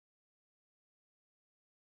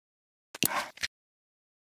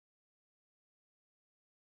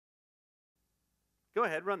Go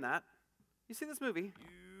ahead, run that. You see this movie?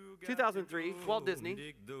 2003, Walt Disney.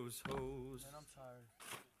 Dig those holes. Man, I'm tired.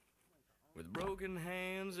 With broken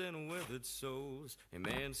hands and withered souls,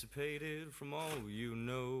 emancipated from all you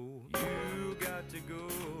know. You got to go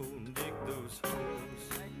and dig those holes.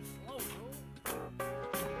 Man, you slow, bro.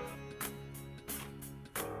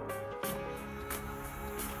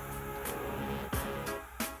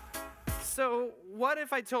 So what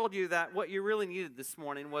if I told you that what you really needed this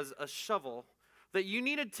morning was a shovel, that you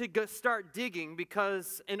needed to start digging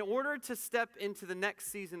because in order to step into the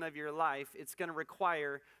next season of your life, it's going to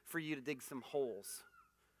require for you to dig some holes?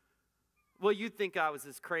 Well, you'd think I was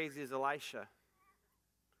as crazy as Elisha.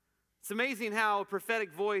 It's amazing how a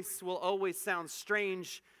prophetic voice will always sound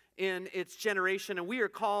strange in its generation, and we are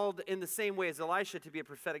called in the same way as Elisha to be a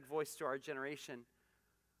prophetic voice to our generation.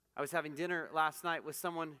 I was having dinner last night with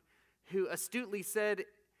someone who astutely said,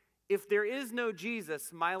 if there is no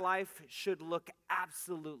Jesus, my life should look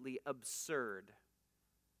absolutely absurd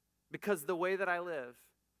because the way that I live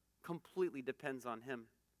completely depends on him.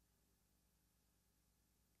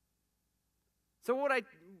 So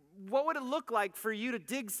what would it look like for you to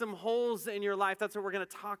dig some holes in your life? That's what we're going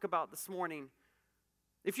to talk about this morning.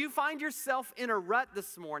 If you find yourself in a rut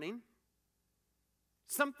this morning,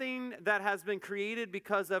 something that has been created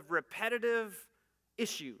because of repetitive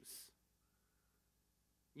issues,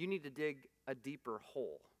 you need to dig a deeper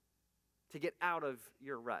hole to get out of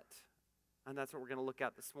your rut. And that's what we're going to look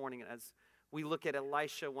at this morning as we look at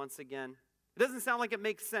Elisha once again. It doesn't sound like it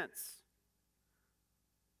makes sense.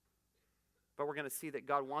 But we're going to see that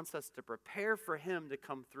God wants us to prepare for him to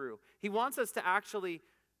come through. He wants us to actually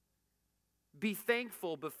be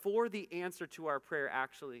thankful before the answer to our prayer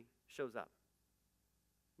actually shows up.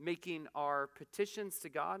 Making our petitions to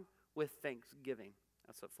God with thanksgiving.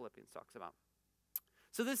 That's what Philippians talks about.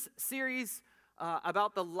 So this series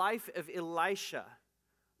about the life of Elisha,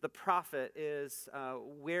 the prophet, is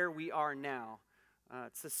where we are now.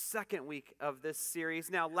 It's the second week of this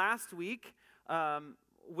series. Now, last week,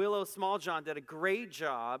 Willow Smalljohn did a great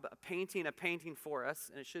job painting a painting for us,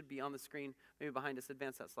 and it should be on the screen, maybe behind us.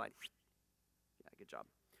 Advance that slide. Yeah, good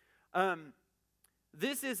job.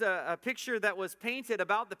 This is a picture that was painted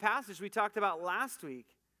about the passage we talked about last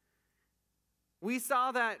week. We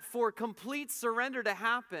saw that for complete surrender to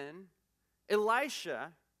happen,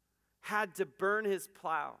 Elisha had to burn his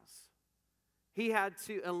plows. He had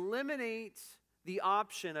to eliminate the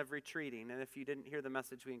option of retreating. And if you didn't hear the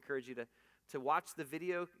message, we encourage you to watch the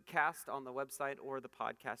video cast on the website or the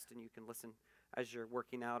podcast, and you can listen as you're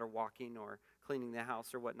working out or walking or cleaning the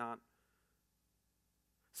house or whatnot.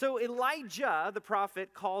 So Elijah, the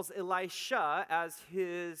prophet, calls Elisha as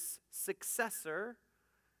his successor.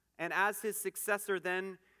 And as his successor,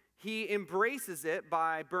 then he embraces it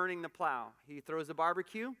by burning the plow. He throws a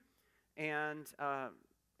barbecue, and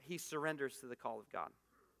he surrenders to the call of God.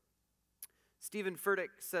 Stephen Furtick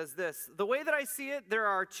says this: the way that I see it, there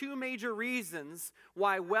are two major reasons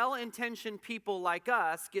why well-intentioned people like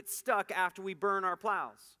us get stuck after we burn our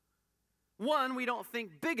plows. One, we don't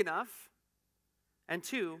think big enough. And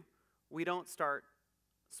two, we don't start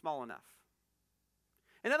small enough.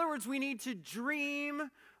 In other words, we need to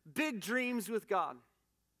dream big dreams with God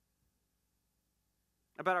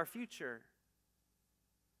about our future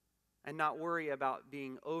and not worry about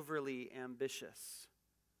being overly ambitious.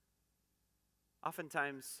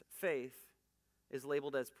 Oftentimes, faith is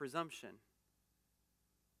labeled as presumption.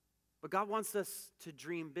 But God wants us to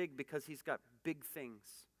dream big because he's got big things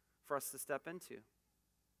for us to step into.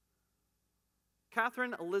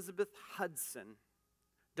 Catherine Elizabeth Hudson,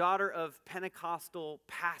 daughter of Pentecostal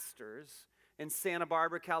pastors in Santa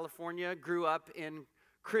Barbara, California, grew up in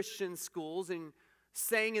Christian schools and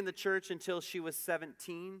sang in the church until she was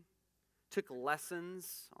 17, took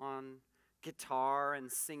lessons on guitar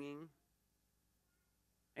and singing.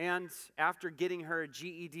 And after getting her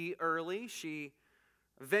GED early, she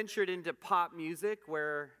ventured into pop music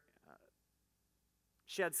where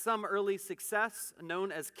she had some early success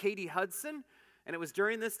known as Katie Hudson. And it was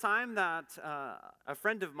during this time that a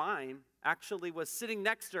friend of mine actually was sitting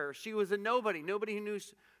next to her. She was a nobody who knew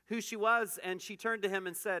who she was, and she turned to him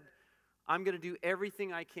and said, I'm going to do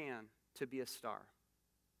everything I can to be a star.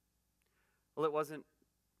 Well, it wasn't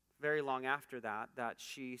very long after that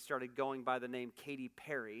she started going by the name Katy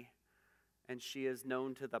Perry, and she is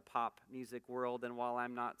known to the pop music world. And while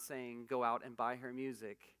I'm not saying go out and buy her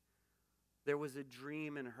music, there was a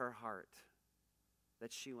dream in her heart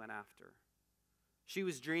that she went after. She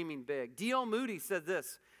was dreaming big. D.L. Moody said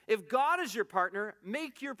this: if God is your partner,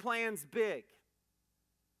 make your plans big.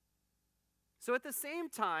 So at the same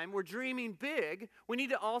time we're dreaming big, we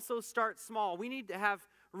need to also start small. We need to have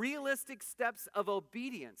realistic steps of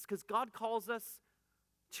obedience, because God calls us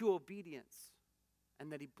to obedience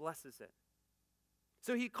and that he blesses it.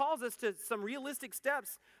 So he calls us to some realistic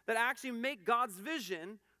steps that actually make God's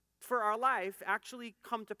vision for our life actually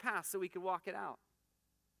come to pass so we can walk it out.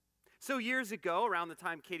 So years ago, around the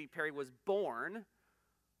time Katy Perry was born,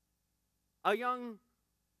 a young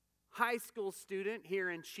high school student here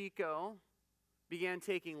in Chico began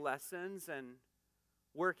taking lessons and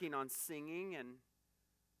working on singing and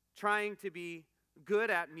trying to be good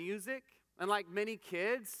at music. And like many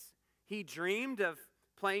kids, he dreamed of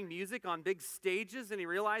playing music on big stages, and he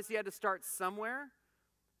realized he had to start somewhere.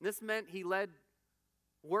 And this meant he led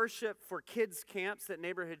worship for kids' camps at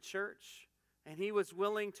neighborhood church. And he was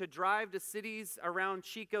willing to drive to cities around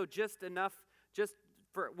Chico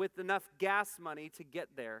with enough gas money to get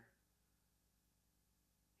there.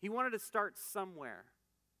 He wanted to start somewhere.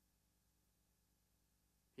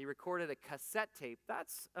 He recorded a cassette tape.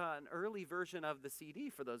 That's an early version of the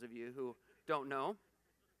CD for those of you who don't know.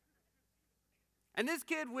 And this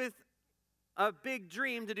kid with a big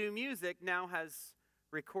dream to do music now has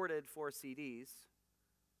recorded 4 CDs.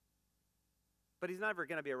 But he's never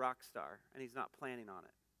going to be a rock star, and he's not planning on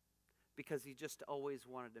it because he just always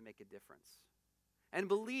wanted to make a difference and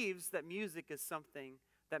believes that music is something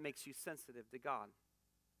that makes you sensitive to God.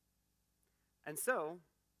 And so,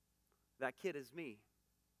 that kid is me.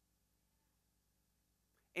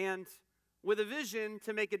 And with a vision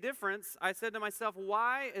to make a difference, I said to myself,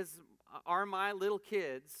 why are my little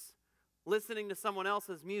kids listening to someone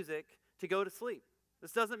else's music to go to sleep?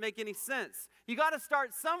 This doesn't make any sense. You got to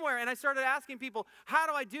start somewhere. And I started asking people, how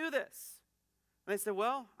do I do this? And they said,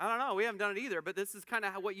 well, I don't know. We haven't done it either, but this is kind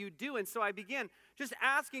of what you do. And so I began just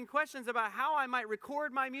asking questions about how I might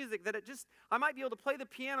record my music, I might be able to play the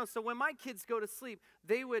piano so when my kids go to sleep,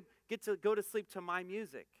 they would get to go to sleep to my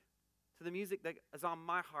music, to the music that is on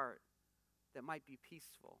my heart that might be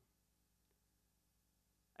peaceful.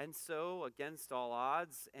 And so, against all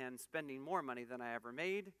odds and spending more money than I ever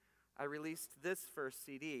made, I released this first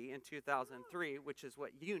CD in 2003, which is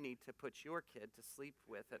what you need to put your kid to sleep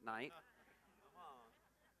with at night.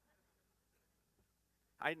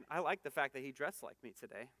 I like the fact that he dressed like me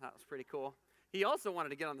today. That was pretty cool. He also wanted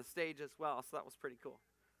to get on the stage as well, so that was pretty cool.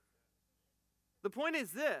 The point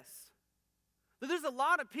is this, that there's a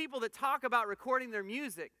lot of people that talk about recording their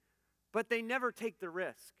music, but they never take the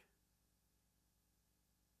risk.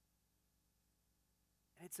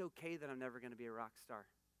 And it's okay that I'm never going to be a rock star.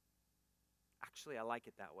 Actually, I like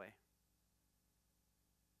it that way.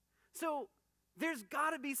 So there's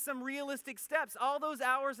got to be some realistic steps. All those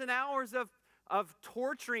hours and hours of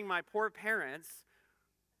torturing my poor parents,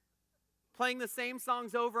 playing the same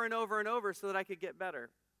songs over and over and over so that I could get better.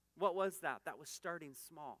 What was that? That was starting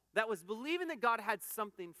small. That was believing that God had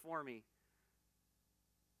something for me.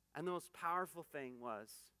 And the most powerful thing was,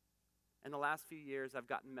 in the last few years, I've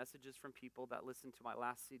gotten messages from people that listened to my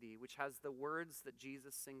last CD, which has the words that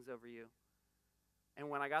Jesus sings over you. And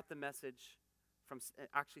when I got the message from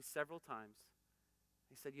actually several times,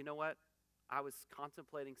 he said, you know what? I was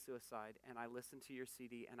contemplating suicide, and I listened to your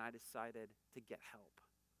CD, and I decided to get help.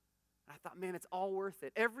 I thought, man, it's all worth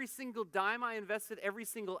it. Every single dime I invested, every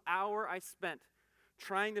single hour I spent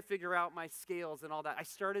trying to figure out my scales and all that, I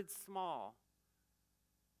started small,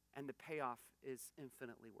 and the payoff is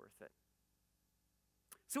infinitely worth it.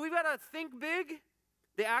 So we've got to think big.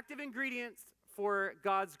 The active ingredients for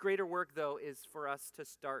God's greater work, though, is for us to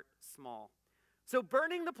start small. So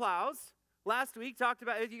burning the plows, last week talked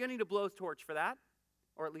about, you're going to need a blow torch for that,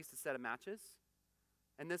 or at least a set of matches.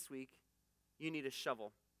 And this week, you need a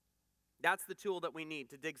shovel. That's the tool that we need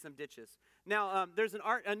to dig some ditches. Now, there's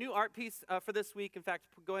a new art piece for this week. In fact,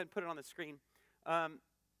 go ahead and put it on the screen.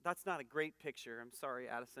 That's not a great picture. I'm sorry,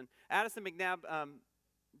 Addison. Addison McNabb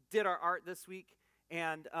did our art this week,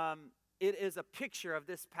 and it is a picture of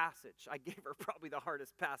this passage. I gave her probably the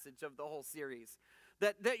hardest passage of the whole series.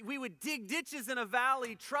 That we would dig ditches in a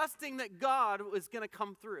valley, trusting that God was going to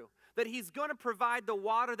come through, that he's going to provide the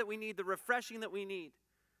water that we need, the refreshing that we need.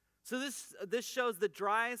 So this shows the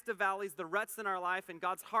driest of valleys, the ruts in our life, and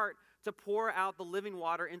God's heart to pour out the living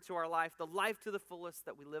water into our life, the life to the fullest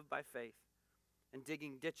that we live by faith, and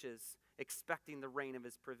digging ditches, expecting the rain of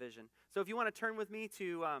his provision. So if you want to turn with me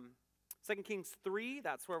to 2 Kings 3,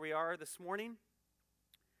 that's where we are this morning.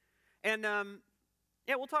 And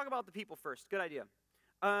we'll talk about the people first. Good idea.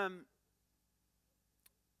 In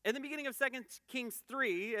the beginning of 2 Kings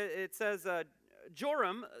 3, it says,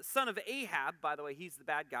 Joram, son of Ahab, by the way, he's the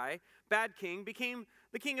bad guy, bad king, became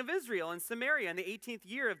the king of Israel in Samaria in the 18th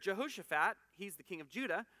year of Jehoshaphat. He's the king of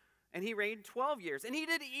Judah, and he reigned 12 years. And he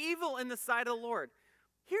did evil in the sight of the Lord.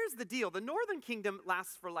 here's the deal. The northern kingdom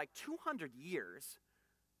lasts for like 200 years.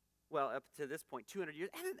 Well, up to this point, 200 years.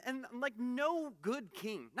 And like no good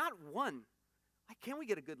king, not one. Like, can we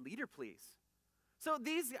get a good leader, please? So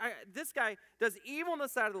this guy does evil in the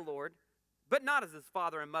sight of the Lord, but not as his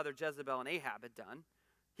father and mother Jezebel and Ahab had done.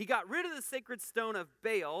 He got rid of the sacred stone of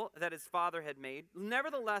Baal that his father had made.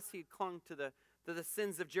 Nevertheless, he clung to the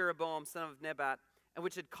sins of Jeroboam, son of Nebat, and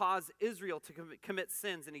which had caused Israel to commit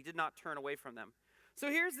sins, and he did not turn away from them. So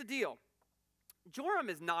here's the deal. Joram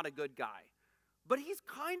is not a good guy, but he's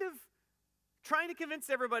kind of trying to convince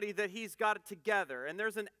everybody that he's got it together. And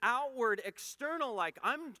there's an outward, external, like,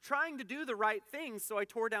 I'm trying to do the right things, so I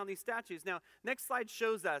tore down these statues. Now, next slide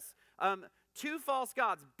shows us two false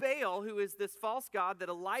gods. Baal, who is this false god that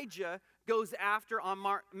Elijah goes after on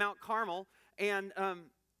Mount Carmel, and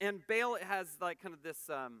Baal has like kind of this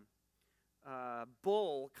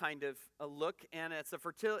bull kind of a look, and it's a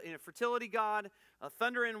fertility god,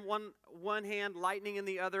 thunder in one hand, lightning in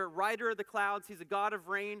the other, rider of the clouds. He's a god of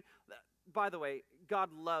rain. By the way,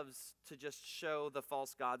 God loves to just show the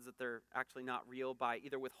false gods that they're actually not real by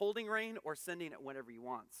either withholding rain or sending it whenever he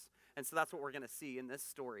wants. And so that's what we're going to see in this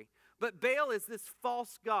story. But Baal is this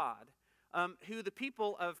false god who the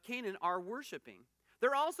people of Canaan are worshiping.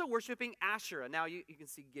 They're also worshiping Asherah. Now, you can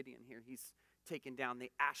see Gideon here. He's taken down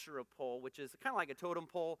the Asherah pole, which is kind of like a totem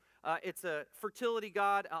pole. It's a fertility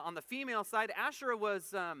god. On the female side, Asherah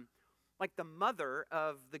was like the mother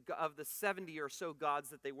of the 70 or so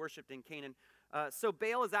gods that they worshipped in Canaan. So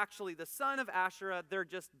Baal is actually the son of Asherah. They're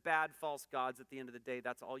just bad false gods at the end of the day.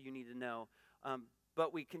 That's all you need to know.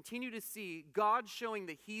 But we continue to see God showing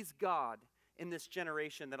that he's God in this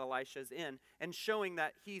generation that Elisha's in, and showing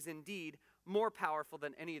that he's indeed more powerful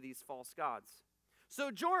than any of these false gods.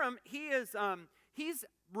 So Joram, he's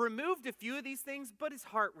removed a few of these things, but his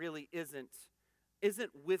heart really isn't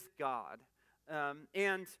with God.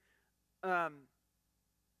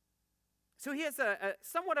 So he has a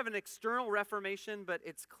somewhat of an external reformation, but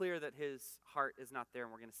it's clear that his heart is not there,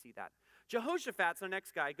 and we're going to see that. Jehoshaphat's our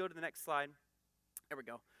next guy. Go to the next slide. There we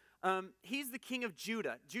go. He's the king of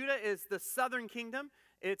Judah. Judah is the southern kingdom.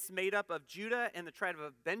 It's made up of Judah and the tribe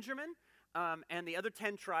of Benjamin, and the other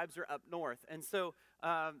 10 tribes are up north. And so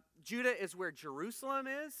Judah is where Jerusalem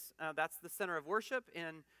is. That's the center of worship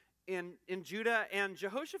in Judah. And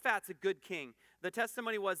Jehoshaphat's a good king. The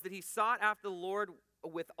testimony was that he sought after the Lord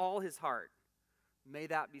with all his heart. May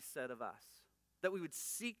that be said of us, that we would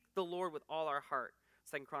seek the Lord with all our heart.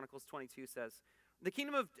 2 Chronicles 22 says, the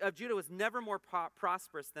kingdom of Judah was never more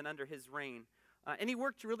prosperous than under his reign. And he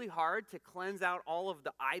worked really hard to cleanse out all of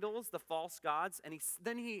the idols, the false gods. And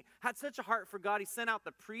then he had such a heart for God, he sent out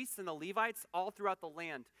the priests and the Levites all throughout the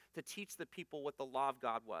land to teach the people what the law of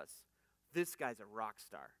God was. This guy's a rock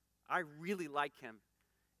star. I really like him,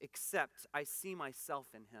 except I see myself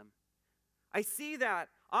in him. I see that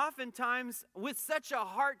oftentimes with such a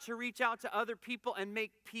heart to reach out to other people and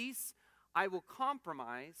make peace, I will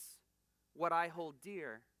compromise what I hold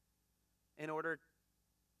dear in order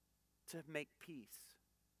to make peace.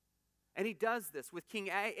 And he does this with King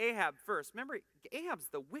Ahab first. Remember, Ahab's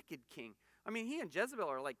the wicked king. I mean, he and Jezebel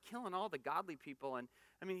are like killing all the godly people. And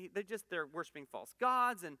I mean, they're worshiping false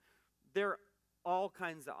gods, and they're all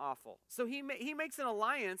kinds of awful. So he makes an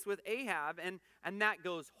alliance with Ahab, and that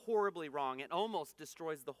goes horribly wrong. It almost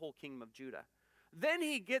destroys the whole kingdom of Judah. Then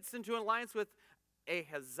he gets into an alliance with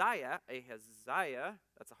Ahaziah,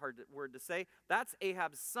 that's a hard word to say. That's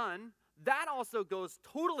Ahab's son. That also goes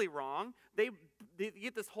totally wrong. They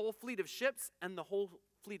get this whole fleet of ships, and the whole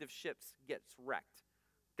fleet of ships gets wrecked.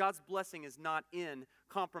 God's blessing is not in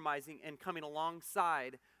compromising and coming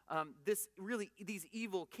alongside these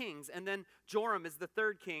evil kings. And then Joram is the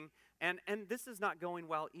third king, and this is not going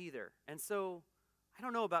well either. And so, I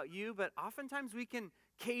don't know about you, but oftentimes we can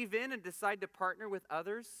cave in and decide to partner with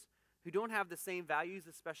others who don't have the same values,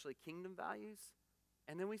 especially kingdom values.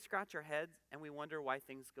 And then we scratch our heads and we wonder why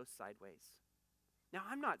things go sideways. Now,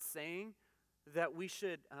 I'm not saying that we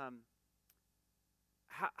should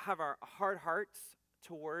have our hard hearts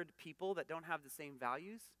toward people that don't have the same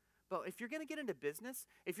values. But if you're going to get into business,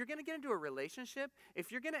 if you're going to get into a relationship,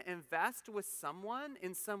 if you're going to invest with someone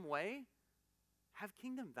in some way, have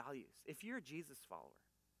kingdom values. If you're a Jesus follower.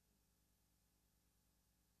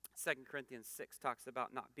 2 Corinthians 6 talks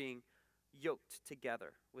about not being yoked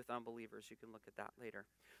together with unbelievers. You can look at that later.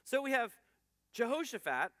 So we have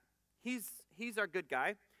Jehoshaphat. He's our good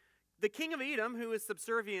guy. The king of Edom, who is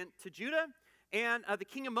subservient to Judah, and the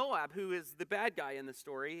king of Moab, who is the bad guy in the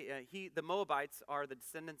story. The Moabites are the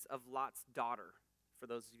descendants of Lot's daughter. For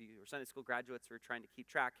those of you who are Sunday school graduates who are trying to keep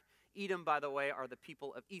track, Edom, by the way, are the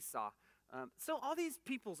people of Esau. So all these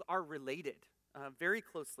peoples are related. very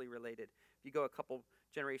closely related if you go a couple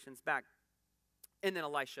generations back. And then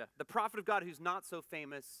Elisha, the prophet of God who's not so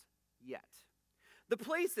famous yet. The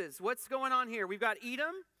places, what's going on here? We've got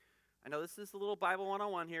Edom. I know this is a little Bible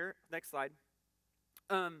 101 here. Next slide.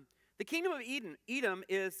 The kingdom of Edom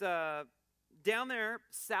is down there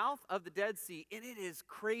south of the Dead Sea, and it is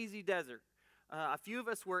crazy desert. A few of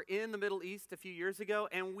us were in the Middle East a few years ago,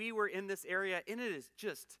 and we were in this area, and it is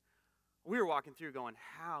just, we were walking through going,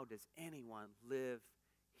 how does anyone live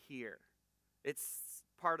here? It's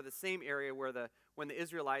part of the same area where when the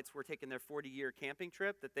Israelites were taking their 40-year camping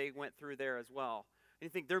trip, that they went through there as well. And you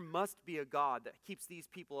think there must be a God that keeps these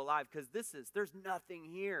people alive, because there's nothing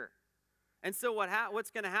here. And so what's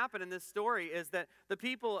going to happen in this story is that the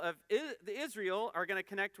people of Israel are going to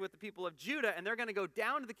connect with the people of Judah, and they're going to go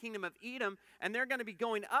down to the kingdom of Edom, and they're going to be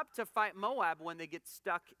going up to fight Moab when they get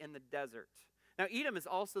stuck in the desert. Now, Edom is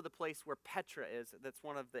also the place where Petra is. That's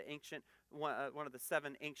one of the one of the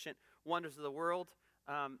 7 ancient wonders of the world.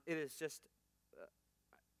 It is just,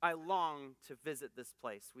 I long to visit this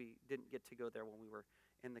place. We didn't get to go there when we were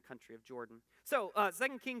in the country of Jordan. So,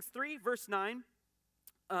 2 Kings 3, verse 9.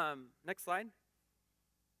 Next slide.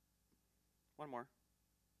 One more.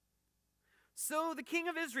 So the king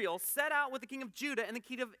of Israel set out with the king of Judah and the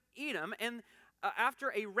king of Edom, and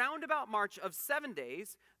after a roundabout march of 7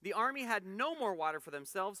 days, the army had no more water for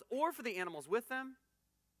themselves or for the animals with them.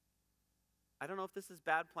 I don't know if this is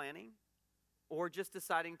bad planning or just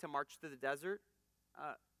deciding to march through the desert,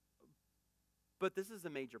 but this is a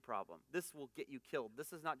major problem. This will get you killed.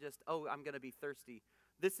 This is not just, oh, I'm going to be thirsty.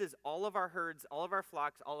 This is all of our herds, all of our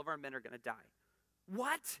flocks, all of our men are going to die.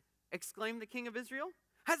 What? Exclaimed the king of Israel.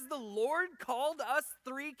 Has the Lord called us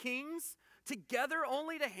 3 kings together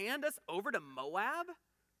only to hand us over to Moab?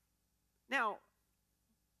 Now,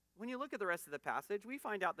 when you look at the rest of the passage, we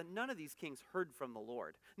find out that none of these kings heard from the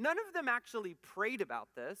Lord. None of them actually prayed about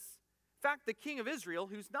this. In fact, the king of Israel,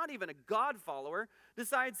 who's not even a God follower,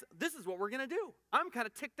 decides, this is what we're going to do. I'm kind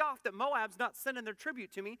of ticked off that Moab's not sending their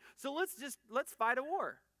tribute to me, so let's fight a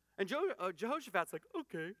war. And Jehoshaphat's like,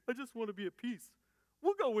 okay, I just want to be at peace.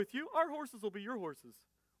 We'll go with you. Our horses will be your horses.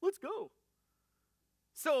 Let's go.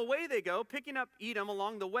 So away they go, picking up Edom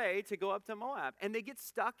along the way to go up to Moab. And they get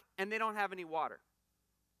stuck, and they don't have any water.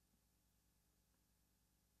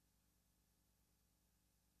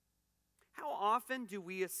 How often do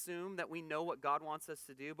we assume that we know what God wants us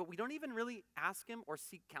to do, but we don't even really ask him or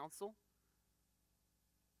seek counsel?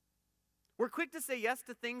 We're quick to say yes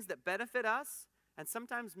to things that benefit us and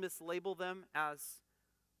sometimes mislabel them as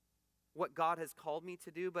what God has called me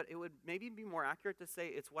to do, but it would maybe be more accurate to say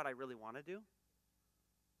it's what I really want to do.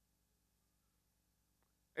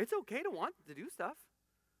 It's okay to want to do stuff.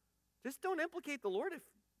 Just don't implicate the Lord if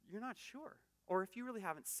you're not sure, or if you really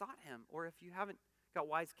haven't sought him, or if you haven't got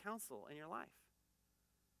wise counsel in your life.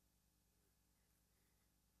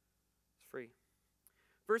 It's free.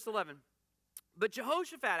 Verse 11. But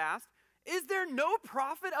Jehoshaphat asked, is there no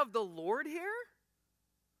prophet of the Lord here?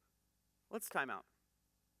 Let's time out.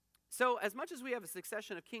 So as much as we have a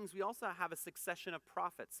succession of kings, we also have a succession of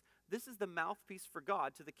prophets. This is the mouthpiece for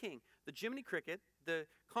God to the king. The Jiminy Cricket, the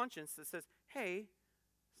conscience that says, hey,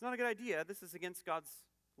 it's not a good idea. This is against God's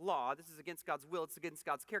law. This is against God's will. It's against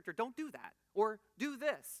God's character. Don't do that. Or do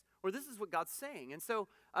this. Or this is what God's saying. And so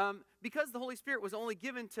because the Holy Spirit was only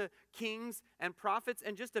given to kings and prophets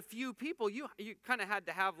and just a few people, you kind of had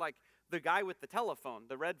to have like the guy with the telephone,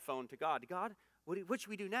 the red phone to God. God, what should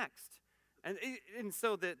we do next? And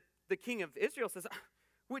so the king of Israel says,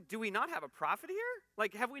 do we not have a prophet here?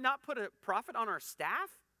 Like, have we not put a prophet on our staff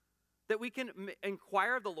that we can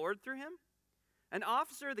inquire of the Lord through him? An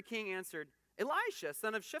officer of the king answered, Elisha,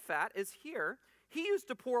 son of Shaphat, is here. He used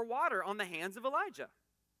to pour water on the hands of Elijah.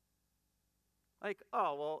 Like,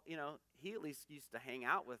 oh, well, he at least used to hang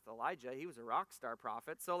out with Elijah. He was a rock star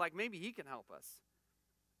prophet, so like maybe he can help us.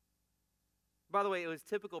 By the way, it was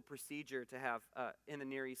typical procedure to have, in the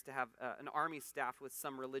Near East, to have an army staffed with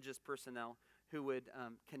some religious personnel who would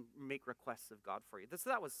can make requests of God for you.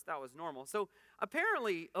 That was normal. So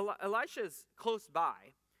apparently, Elisha's close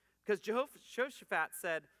by, because Jehoshaphat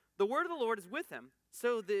said, the word of the Lord is with him.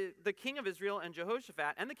 So the king of Israel and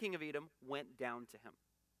Jehoshaphat and the king of Edom went down to him.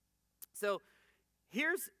 So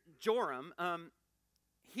here's Joram.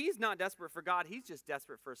 He's not desperate for God. He's just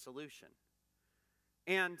desperate for a solution.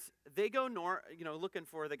 And they go looking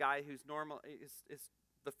for the guy who's normal is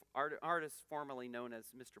the artist formerly known as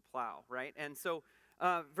Mr. Plow, right? And so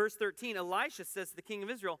verse 13, Elisha says to the king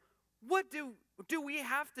of Israel, what do we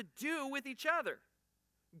have to do with each other?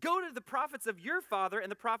 Go to the prophets of your father and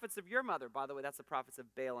the prophets of your mother. By the way, that's the prophets of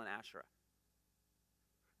Baal and Asherah.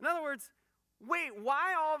 In other words, Wait,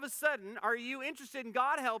 why all of a sudden are you interested in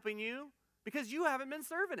God helping you? Because you haven't been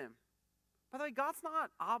serving him. By the way, God's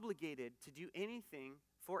not obligated to do anything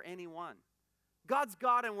for anyone. God's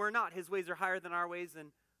God and we're not. His ways are higher than our ways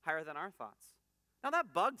and higher than our thoughts. Now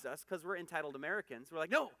that bugs us because we're entitled Americans. We're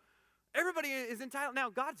like, no, everybody is entitled. Now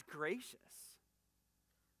God's gracious.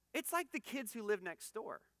 It's like the kids who live next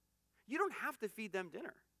door. You don't have to feed them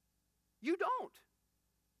dinner. You don't.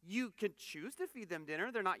 You could choose to feed them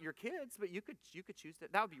dinner. They're not your kids, but you could choose to.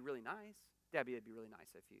 That would be really nice. Debbie, it'd be really nice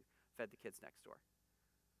if you fed the kids next door.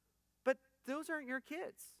 But those aren't your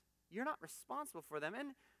kids. You're not responsible for them.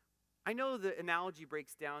 And I know the analogy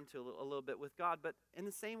breaks down to a little bit with God, but in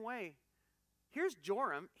the same way, here's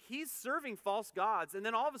Joram. He's serving false gods, and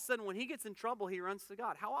then all of a sudden when he gets in trouble, he runs to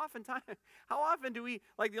God. How often do we,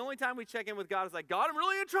 like the only time we check in with God is like, God, I'm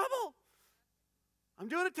really in trouble. I'm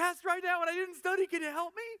doing a test right now and I didn't study. Can you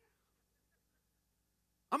help me?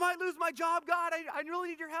 I might lose my job, God. I really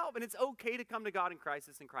need your help. And it's okay to come to God in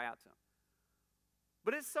crisis and cry out to him.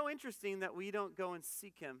 But it's so interesting that we don't go and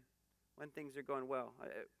seek him when things are going well.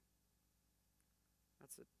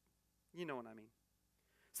 That's it. You know what I mean.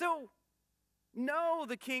 So, no,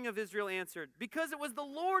 the king of Israel answered, because it was the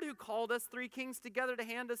Lord who called us 3 kings together to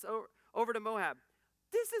hand us over to Moab.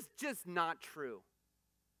 This is just not true.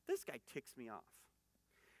 This guy ticks me off.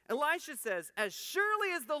 Elisha says, as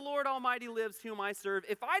surely as the Lord Almighty lives, whom I serve,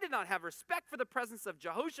 if I did not have respect for the presence of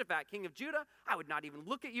Jehoshaphat, king of Judah, I would not even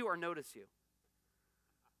look at you or notice you.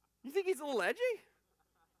 You think he's a little edgy?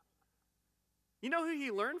 You know who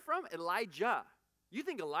he learned from? Elijah. You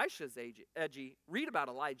think Elisha's edgy. Read about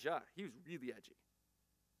Elijah. He was really edgy.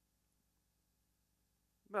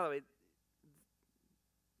 By the way,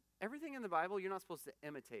 everything in the Bible you're not supposed to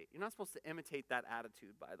imitate. You're not supposed to imitate that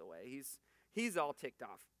attitude, by the way. He's all ticked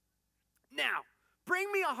off. Now, bring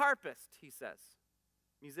me a harpist, he says.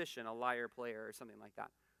 Musician, a lyre player, or something like that.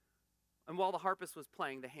 And while the harpist was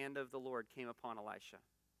playing, the hand of the Lord came upon Elisha.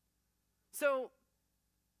 So,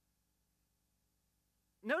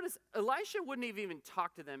 notice, Elisha wouldn't have even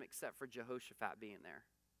talked to them except for Jehoshaphat being there.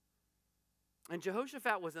 And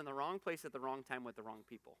Jehoshaphat was in the wrong place at the wrong time with the wrong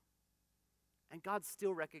people. And God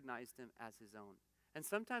still recognized him as his own. And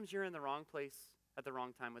sometimes you're in the wrong place at the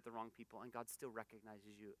wrong time with the wrong people, and God still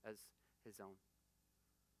recognizes you as his own.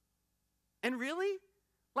 And really,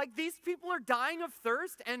 like these people are dying of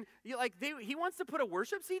thirst, and he wants to put a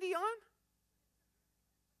worship CD on?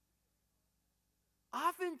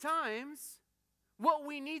 Oftentimes, what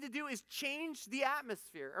we need to do is change the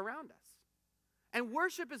atmosphere around us. And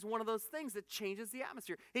worship is one of those things that changes the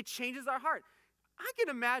atmosphere. It changes our heart. I can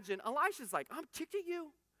imagine Elisha's like, I'm ticked at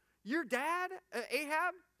you. Your dad,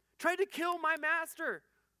 Ahab, tried to kill my master,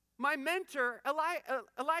 my mentor,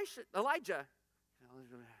 Elijah.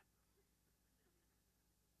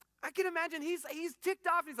 I can imagine he's ticked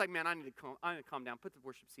off. He's like, man, I need to calm down. Put the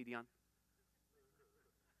worship CD on.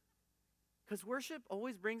 Because worship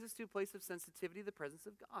always brings us to a place of sensitivity to the presence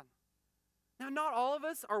of God. Now, not all of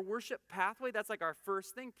us are worship pathway. That's like our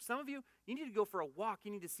first thing. Some of you, you need to go for a walk.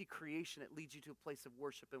 You need to see creation. It leads you to a place of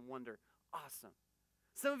worship and wonder. Awesome.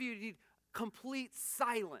 Some of you need complete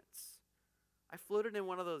silence. I floated in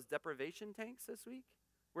one of those deprivation tanks this week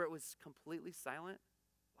where it was completely silent.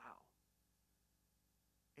 Wow.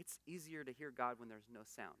 It's easier to hear God when there's no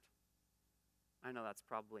sound. I know that's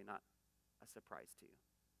probably not a surprise to you.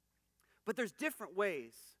 But there's different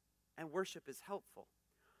ways, and worship is helpful.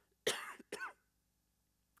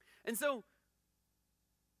 And so,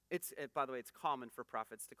 by the way, it's common for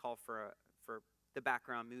prophets to call for the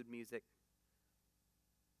background mood music.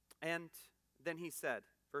 And then he said,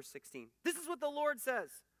 verse 16, this is what the Lord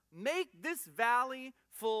says, make this valley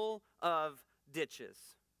full of ditches.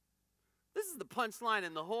 This is the punchline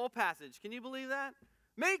in the whole passage. Can you believe that?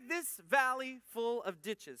 Make this valley full of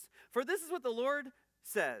ditches. For this is what the Lord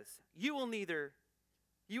says, you will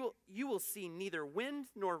see neither wind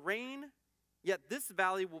nor rain, yet this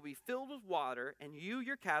valley will be filled with water, and you,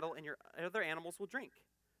 your cattle, and your other animals will drink.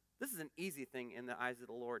 This is an easy thing in the eyes of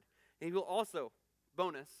the Lord. And he will also,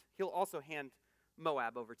 bonus, he'll also hand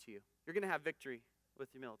Moab over to you. You're going to have victory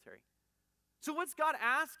with your military. So what's God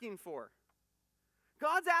asking for?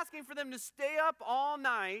 God's asking for them to stay up all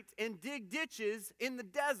night and dig ditches in the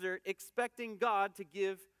desert, expecting God to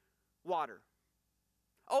give water.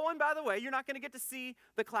 Oh, and by the way, you're not going to get to see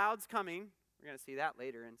the clouds coming. We're going to see that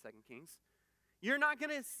later in 2 Kings. You're not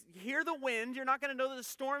going to hear the wind. You're not going to know that the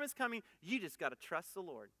storm is coming. You just got to trust the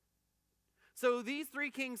Lord. So these 3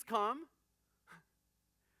 kings come.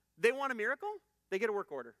 They want a miracle. They get a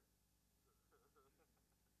work order.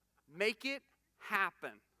 Make it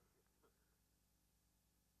happen.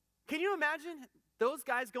 Can you imagine Those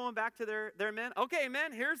guys going back to their men, okay,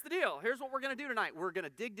 men, here's the deal. Here's what we're going to do tonight. We're going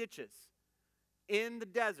to dig ditches in the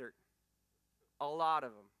desert. A lot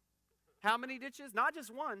of them. How many ditches? Not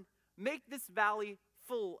just one. Make this valley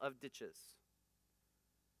full of ditches.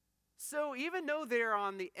 So even though they're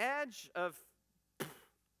on the edge of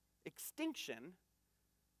extinction,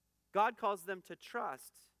 God calls them to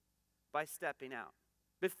trust by stepping out.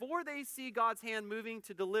 Before they see God's hand moving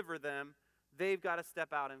to deliver them, they've got to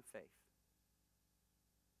step out in faith.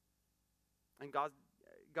 And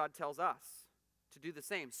God tells us to do the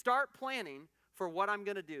same. Start planning for what I'm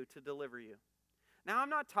going to do to deliver you. Now,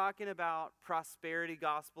 I'm not talking about prosperity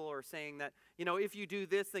gospel or saying that, if you do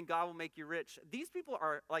this, then God will make you rich. These people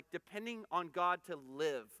are like depending on God to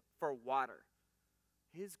live for water.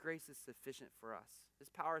 His grace is sufficient for us. His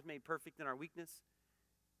power is made perfect in our weakness.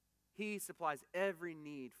 He supplies every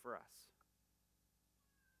need for us.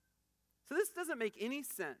 So this doesn't make any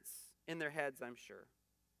sense in their heads, I'm sure.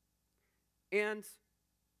 And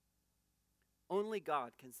only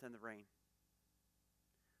God can send the rain.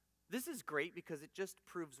 This is great because it just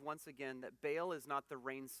proves once again that Baal is not the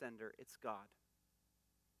rain sender, it's God.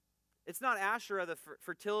 It's not Asherah, the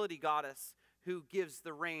fertility goddess, who gives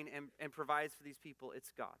the rain and provides for these people.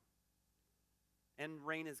 It's God. And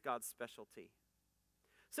rain is God's specialty.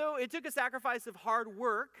 So it took a sacrifice of hard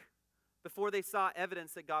work before they saw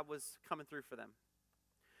evidence that God was coming through for them.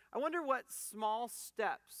 I wonder what small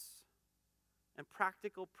steps and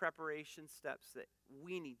practical preparation steps that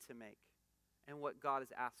we need to make and what God is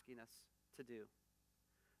asking us to do.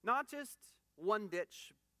 Not just one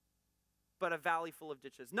ditch, but a valley full of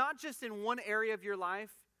ditches. Not just in one area of your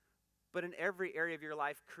life, but in every area of your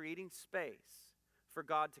life, creating space for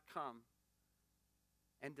God to come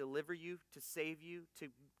and deliver you, to save you, to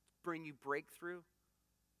bring you breakthrough,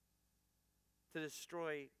 to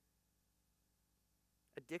destroy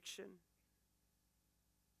addiction.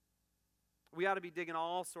 We ought to be digging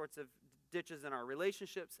all sorts of ditches in our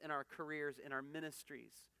relationships, in our careers, in our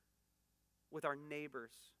ministries, with our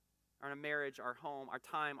neighbors, our marriage, our home, our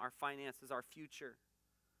time, our finances, our future.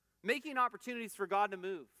 Making opportunities for God to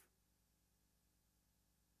move.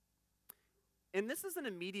 And this is an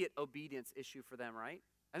immediate obedience issue for them, right?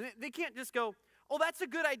 And they can't just go, oh, that's a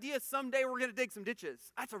good idea. Someday we're going to dig some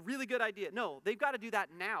ditches. That's a really good idea. No, they've got to do that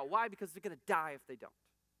now. Why? Because they're going to die if they don't.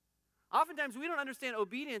 Oftentimes, we don't understand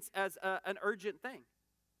obedience as an urgent thing.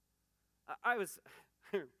 I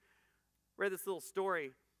read this little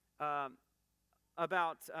story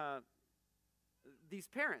about these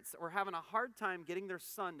parents were having a hard time getting their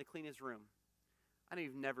son to clean his room. I know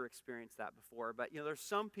you've never experienced that before, but there's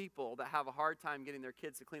some people that have a hard time getting their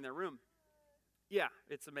kids to clean their room. Yeah,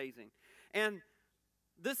 it's amazing. And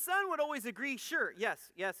the son would always agree, sure,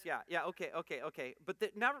 yes, yeah, okay, but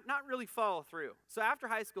not really follow through. So after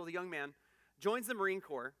high school, the young man joins the Marine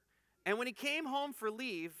Corps, and when he came home for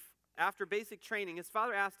leave after basic training, his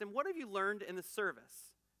father asked him, what have you learned in the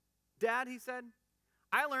service? Dad, he said,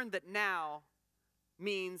 I learned that now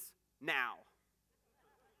means now.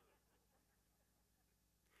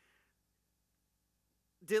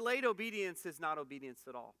 Delayed obedience is not obedience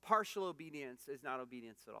at all. Partial obedience is not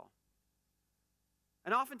obedience at all.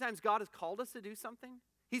 And oftentimes God has called us to do something.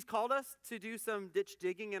 He's called us to do some ditch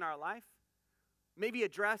digging in our life. Maybe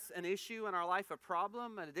address an issue in our life, a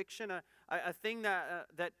problem, an addiction, a thing that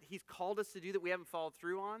He's called us to do that we haven't followed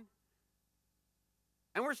through on.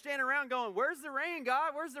 And we're standing around going, where's the rain,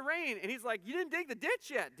 God? Where's the rain? And He's like, you didn't dig the ditch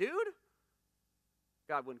yet, dude.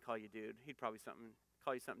 God wouldn't call you dude. He'd probably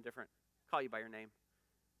call you something different. Call you by your name.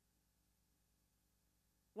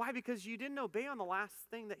 Why? Because you didn't obey on the last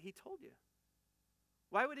thing that He told you.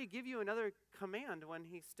 Why would He give you another command when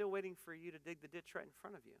He's still waiting for you to dig the ditch right in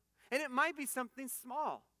front of you? And it might be something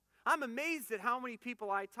small. I'm amazed at how many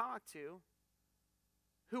people I talk to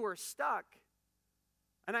who are stuck.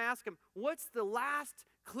 And I ask them, what's the last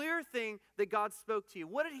clear thing that God spoke to you?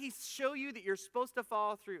 What did He show you that you're supposed to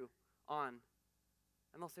follow through on?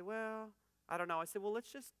 And they'll say, well, I don't know. I say, well,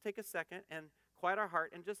 let's just take a second and quiet our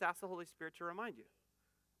heart and just ask the Holy Spirit to remind you.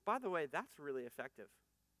 By the way, that's really effective.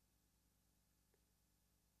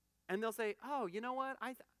 And they'll say, oh, you know what?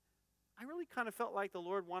 I really kind of felt like the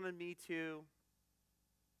Lord wanted me to,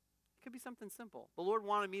 it could be something simple. The Lord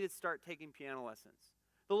wanted me to start taking piano lessons.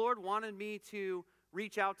 The Lord wanted me to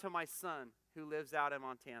reach out to my son who lives out in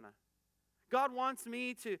Montana. God wants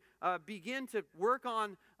me to begin to work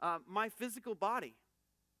on my physical body.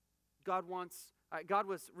 God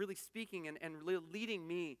was really speaking and leading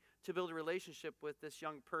me to build a relationship with this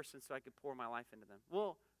young person so I could pour my life into them.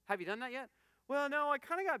 Well, have you done that yet? Well, no, I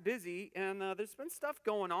kind of got busy, and there's been stuff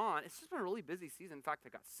going on. It's just been a really busy season. In fact, I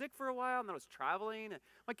got sick for a while, and then I was traveling. And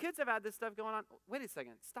my kids have had this stuff going on. Wait a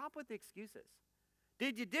second. Stop with the excuses.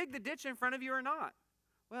 Did you dig the ditch in front of you or not?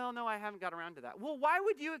 Well, no, I haven't got around to that. Well, why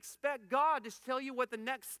would you expect God to tell you what the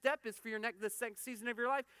next step is for this next season of your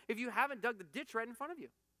life if you haven't dug the ditch right in front of you?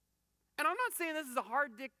 And I'm not saying this is a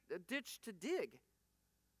hard ditch to dig,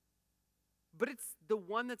 but it's the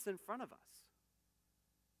one that's in front of us.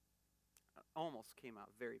 Almost came out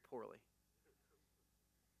very poorly.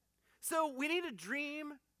 So we need to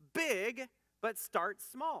dream big, but start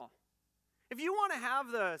small. If you want to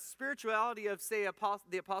have the spirituality of, say,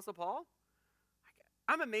 the Apostle Paul,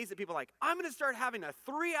 I'm amazed at people like, I'm going to start having a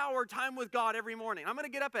 3-hour time with God every morning. I'm going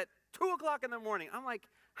to get up at 2 o'clock in the morning. I'm like,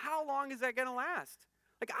 how long is that going to last?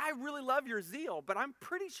 Like, I really love your zeal, but I'm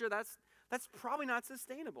pretty sure that's probably not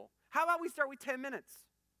sustainable. How about we start with 10 minutes?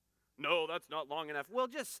 No, that's not long enough. Well,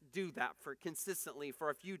 just do that consistently for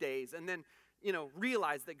a few days, and then,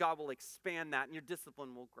 realize that God will expand that and your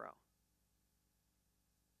discipline will grow.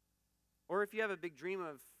 Or if you have a big dream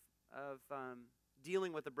of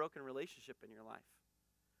dealing with a broken relationship in your life,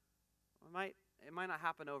 it might not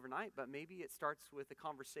happen overnight, but maybe it starts with a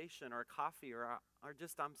conversation or a coffee or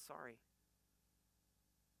just I'm sorry.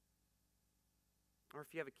 Or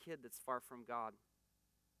if you have a kid that's far from God,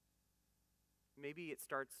 maybe it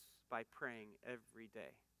starts by praying every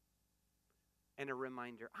day. And a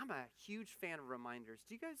reminder. I'm a huge fan of reminders.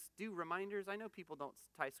 Do you guys do reminders? I know people don't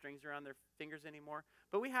tie strings around their fingers anymore,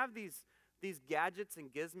 but we have these gadgets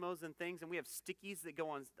and gizmos and things, and we have stickies that go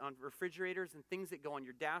on refrigerators and things that go on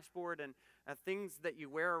your dashboard and things that you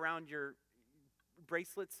wear around your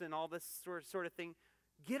bracelets and all this sort of thing.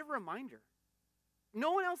 Get a reminder.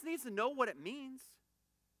 No one else needs to know what it means.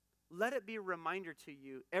 Let it be a reminder to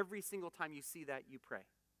you every single time you see that you pray.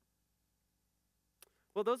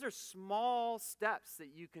 Well, those are small steps that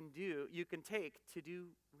you can take to do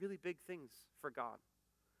really big things for God.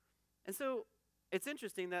 And so it's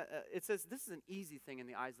interesting that it says this is an easy thing in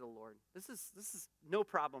the eyes of the Lord. This is no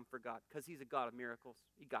problem for God because he's a God of miracles.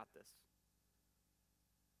 He got this.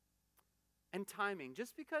 And timing.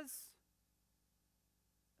 Just because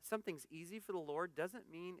something's easy for the Lord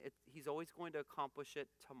doesn't mean he's always going to accomplish it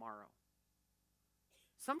tomorrow.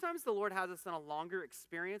 Sometimes the Lord has us on a longer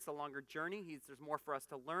experience, a longer journey. There's more for us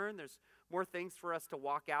to learn. There's more things for us to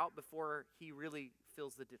walk out before he really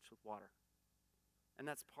fills the ditch with water. And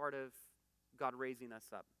that's part of God raising us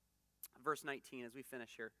up. Verse 19 as we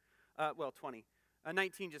finish here. 20.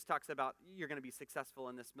 19 just talks about you're going to be successful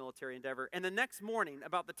in this military endeavor. And the next morning,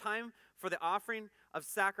 about the time for the offering of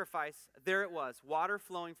sacrifice, there it was, water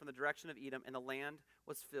flowing from the direction of Edom, and the land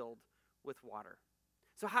was filled with water.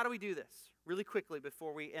 So how do we do this? Really quickly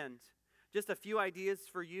before we end. Just a few ideas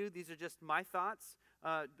for you. These are just my thoughts.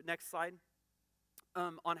 Next slide.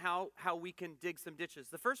 On how we can dig some ditches.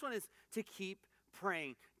 The first one is to keep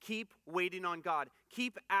praying. Keep waiting on God.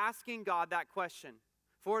 Keep asking God that question.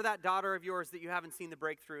 For that daughter of yours that you haven't seen the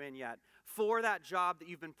breakthrough in yet. For that job that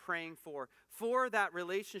you've been praying for. For that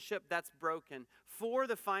relationship that's broken. For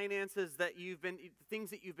the finances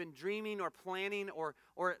things that you've been dreaming or planning or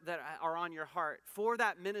that are on your heart. For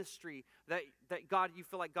that ministry that God, you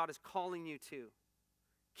feel like God is calling you to.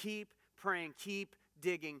 Keep praying. Keep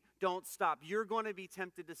digging. Don't stop. You're going to be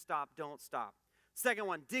tempted to stop. Don't stop. Second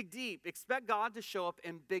one, dig deep. Expect God to show up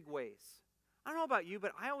in big ways. I don't know about you,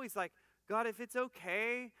 but I always like, God, if it's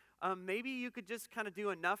okay, maybe you could just kind of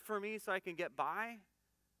do enough for me so I can get by.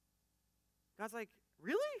 God's like,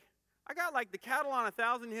 really? I got like the cattle on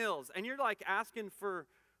 1,000 hills, and you're like asking for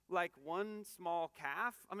like one small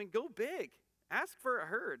calf? I mean, go big. Ask for a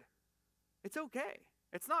herd. It's okay.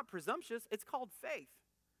 It's not presumptuous. It's called faith.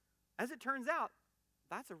 As it turns out,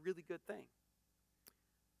 that's a really good thing.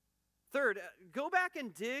 Third, go back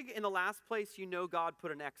and dig in the last place you know God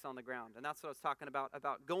put an X on the ground. And that's what I was talking about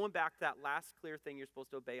going back to that last clear thing you're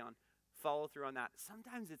supposed to obey on. Follow through on that.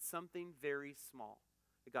 Sometimes it's something very small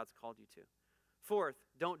that God's called you to. Fourth,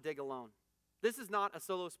 don't dig alone. This is not a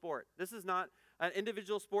solo sport. This is not an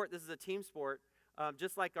individual sport. This is a team sport.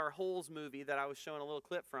 Just like our Holes movie that I was showing a little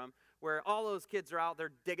clip from, where all those kids are out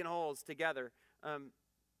there digging holes together.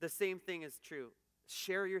 The same thing is true.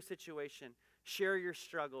 Share your situation. Share your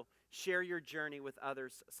struggle. Share your journey with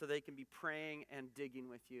others so they can be praying and digging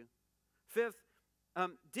with you. Fifth,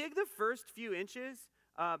 dig the first few inches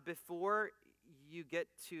before you get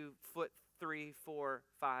to foot 3, 4,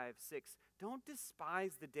 5, 6. Don't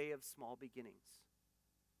despise the day of small beginnings.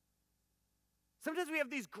 Sometimes we have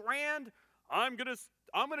these grand, I'm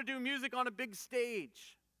gonna do music on a big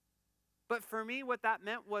stage. But for me, what that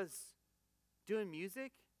meant was doing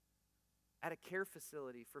music at a care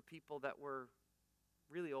facility for people that were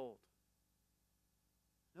really old.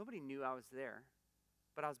 Nobody knew I was there,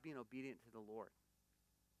 but I was being obedient to the Lord.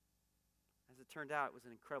 As it turned out, it was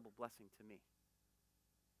an incredible blessing to me.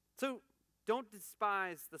 So don't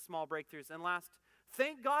despise the small breakthroughs. And last,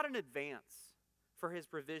 thank God in advance for his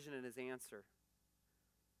provision and his answer.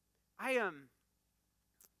 I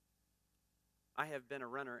have been a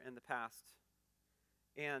runner in the past,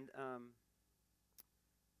 and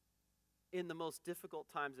in the most difficult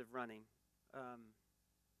times of running,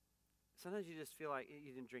 sometimes you just feel like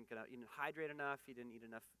you didn't drink enough, you didn't hydrate enough, you didn't eat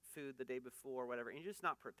enough food the day before, whatever, and you're just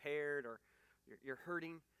not prepared, or you're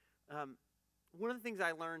hurting. One of the things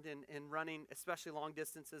I learned in running, especially long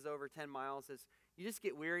distances over 10 miles, is you just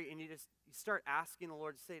get weary and you start asking the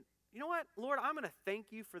Lord to say, you know what, Lord, I'm going to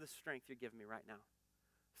thank you for the strength you're giving me right now.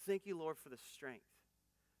 Thank you, Lord, for the strength.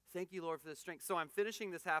 Thank you, Lord, for the strength. So I'm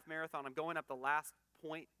finishing this half marathon. I'm going up the last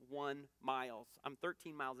 0.1 miles. I'm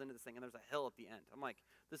 13 miles into this thing, and there's a hill at the end. I'm like,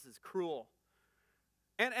 this is cruel.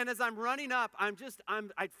 And as I'm running up, I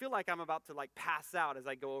feel like I'm about to like pass out as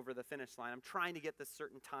I go over the finish line. I'm trying to get this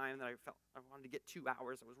certain time that I felt I wanted to get 2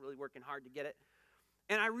 hours. I was really working hard to get it.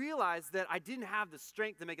 And I realized that I didn't have the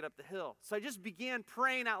strength to make it up the hill. So I just began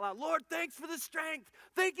praying out loud, Lord, thanks for the strength.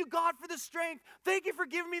 Thank you, God, for the strength. Thank you for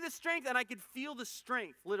giving me the strength. And I could feel the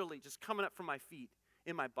strength literally just coming up from my feet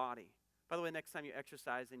in my body. By the way, next time you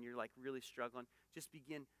exercise and you're like really struggling, just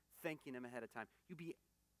begin thanking him ahead of time. You'll be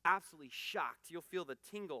absolutely shocked. You'll feel the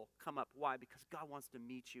tingle come up. Why? Because God wants to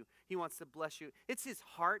meet you. He wants to bless you. It's his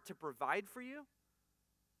heart to provide for you.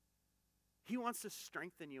 He wants to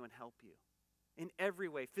strengthen you and help you in every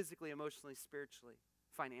way, physically, emotionally, spiritually,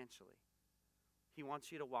 financially. He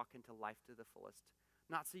wants you to walk into life to the fullest.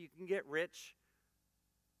 Not so you can get rich,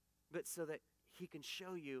 but so that he can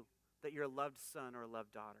show you that you're a loved son or a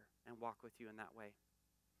loved daughter and walk with you in that way.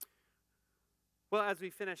 Well, as we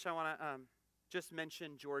finish, I want to just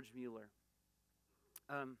mention George Mueller.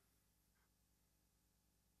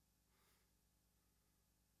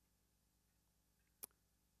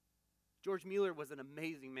 George Mueller was an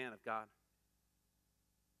amazing man of God.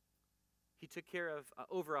 He took care of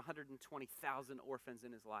over 120,000 orphans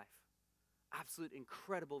in his life. Absolute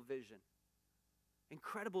incredible vision.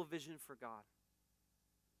 Incredible vision for God.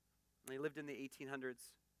 And he lived in the 1800s.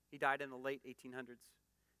 He died in the late 1800s.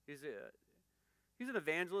 He was an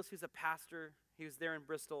evangelist. He was a pastor. He was there in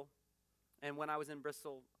Bristol. And when I was in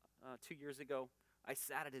Bristol 2 years ago, I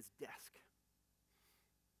sat at his desk.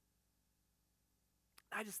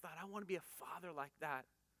 I just thought, I want to be a father like that.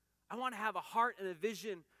 I want to have a heart and a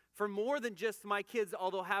vision for more than just my kids,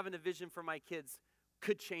 although having a vision for my kids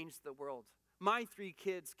could change the world. My 3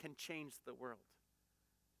 kids can change the world.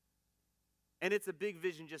 And it's a big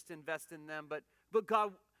vision just to invest in them. But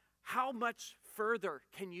God, how much further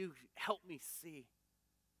can you help me see?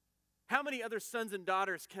 How many other sons and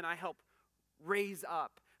daughters can I help raise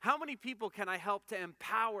up? How many people can I help to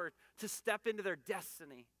empower to step into their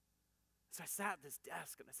destiny? So I sat at this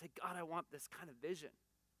desk and I said, God, I want this kind of vision.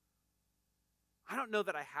 I don't know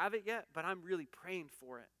that I have it yet, but I'm really praying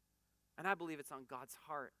for it. And I believe it's on God's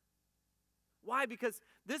heart. Why? Because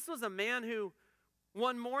this was a man who,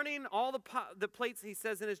 one morning, all the plates, he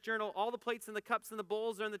says in his journal, all the plates and the cups and the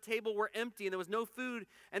bowls on the table were empty, and there was no food,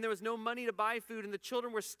 and there was no money to buy food, and the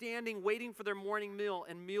children were standing waiting for their morning meal.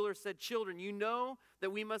 And Mueller said, children, you know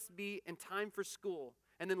that we must be in time for school.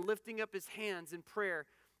 And then lifting up his hands in prayer,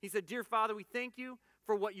 he said, dear Father, we thank you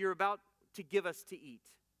for what you're about to give us to eat.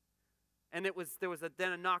 And there was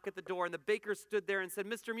then a knock at the door, and the baker stood there and said,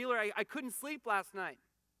 Mr. Mueller, I couldn't sleep last night.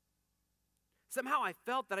 Somehow I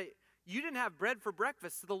felt that you didn't have bread for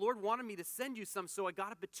breakfast, so the Lord wanted me to send you some, so I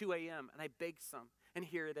got up at 2 a.m. and I baked some, and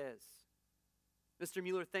here it is. Mr.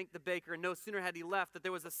 Mueller thanked the baker, and no sooner had he left that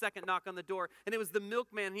there was a second knock on the door, and it was the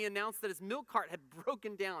milkman. He announced that his milk cart had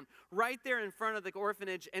broken down right there in front of the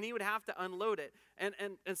orphanage, and he would have to unload it.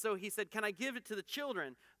 And so he said, can I give it to the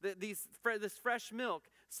children, this fresh milk,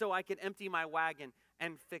 so I can empty my wagon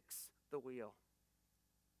and fix the wheel?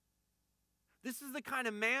 This is the kind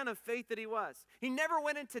of man of faith that he was. He never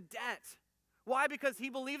went into debt. Why? Because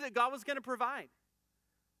he believed that God was going to provide,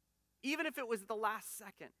 even if it was the last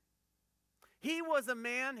second. He was a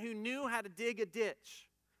man who knew how to dig a ditch,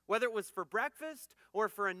 whether it was for breakfast or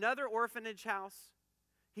for another orphanage house.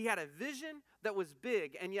 He had a vision that was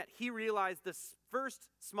big, and yet he realized the first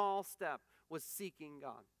small step was seeking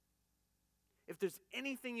God. If there's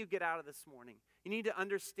anything you get out of this morning, you need to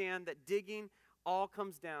understand that digging all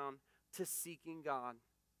comes down to seeking God.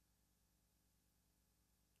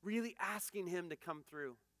 Really asking him to come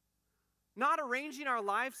through. Not arranging our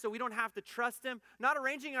life so we don't have to trust him. Not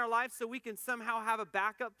arranging our life so we can somehow have a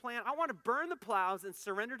backup plan. I want to burn the plows and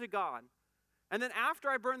surrender to God. And then after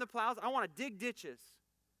I burn the plows, I want to dig ditches.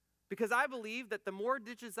 Because I believe that the more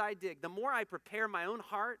ditches I dig, the more I prepare my own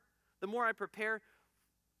heart, the more I prepare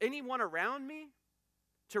anyone around me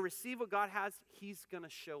to receive what God has, he's going to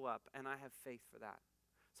show up. And I have faith for that.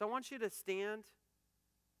 So I want you to stand.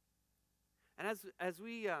 And as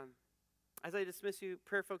I dismiss you,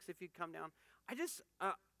 prayer folks, if you'd come down,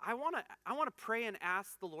 I want to pray and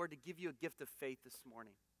ask the Lord to give you a gift of faith this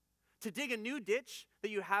morning. To dig a new ditch that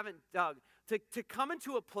you haven't dug. To come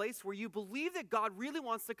into a place where you believe that God really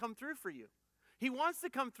wants to come through for you. He wants to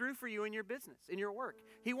come through for you in your business, in your work.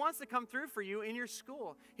 He wants to come through for you in your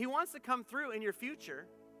school. He wants to come through in your future.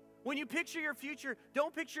 When you picture your future,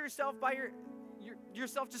 don't picture yourself by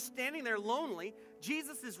yourself just standing there lonely.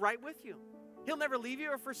 Jesus is right with you. He'll never leave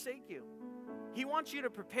you or forsake you. He wants you to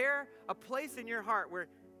prepare a place in your heart where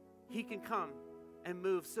he can come and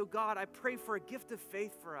move. So God, I pray for a gift of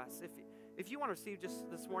faith for us. If you want to receive just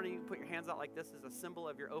this morning, you can put your hands out like this as a symbol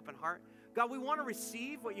of your open heart. God, we want to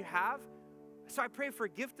receive what you have. So I pray for a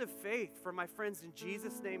gift of faith for my friends in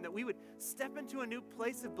Jesus' name, that we would step into a new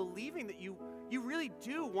place of believing that you really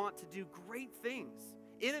do want to do great things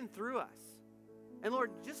in and through us. And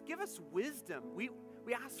Lord, just give us wisdom. We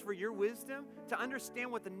ask for your wisdom to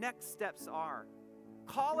understand what the next steps are.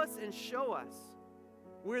 Call us and show us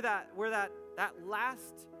where that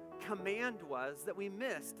last command was that we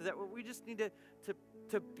missed, that we just need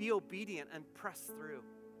to be obedient and press through.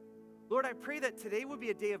 Lord, I pray that today would be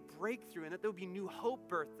a day of breakthrough and that there would be new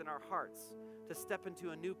hope birthed in our hearts to step into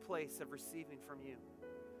a new place of receiving from you.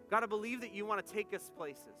 God, I believe that you want to take us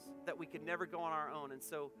places that we could never go on our own. And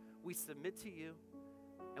so we submit to you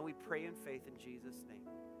and we pray in faith in Jesus' name.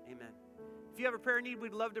 Amen. If you have a prayer need,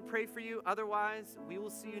 we'd love to pray for you. Otherwise, we will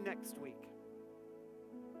see you next week.